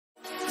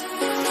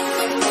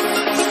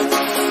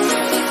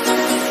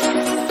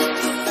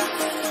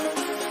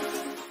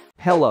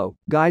Hello,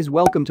 guys,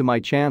 welcome to my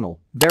channel,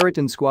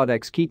 Veritan Squad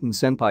X Keaton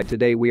Senpai.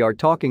 Today we are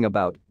talking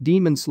about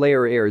Demon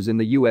Slayer airs in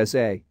the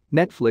USA.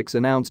 Netflix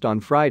announced on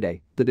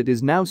Friday that it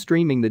is now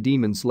streaming the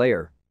Demon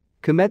Slayer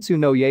Kimetsu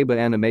no Yaiba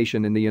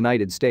animation in the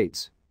United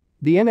States.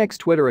 The NX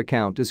Twitter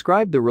account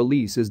described the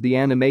release as the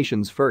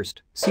animation's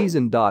first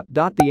season.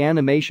 The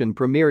animation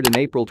premiered in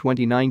April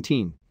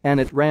 2019 and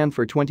it ran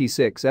for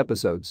 26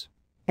 episodes.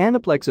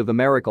 Aniplex of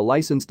America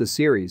licensed the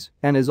series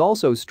and is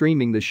also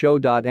streaming the show.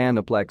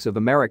 Aniplex of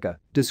America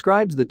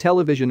describes the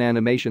television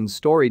animation's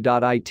story.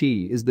 It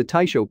is the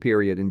Taisho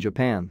period in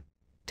Japan.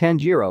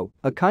 Tanjiro,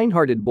 a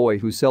kind-hearted boy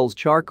who sells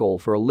charcoal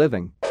for a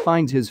living,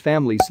 finds his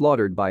family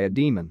slaughtered by a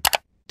demon.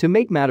 To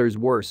make matters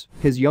worse,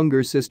 his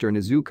younger sister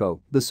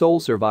Nezuko, the sole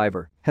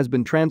survivor, has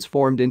been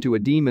transformed into a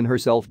demon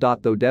herself.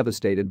 Though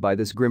devastated by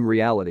this grim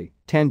reality,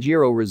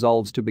 Tanjiro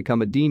resolves to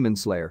become a demon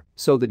slayer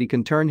so that he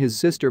can turn his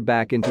sister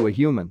back into a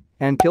human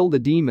and kill the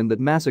demon that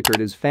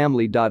massacred his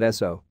family.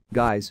 So,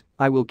 guys,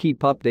 I will keep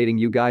updating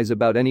you guys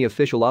about any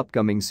official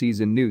upcoming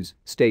season news.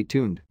 Stay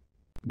tuned.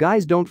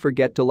 Guys, don't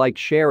forget to like,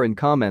 share and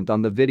comment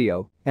on the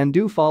video and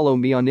do follow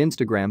me on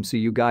Instagram. See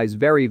you guys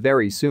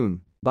very soon.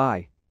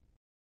 Bye.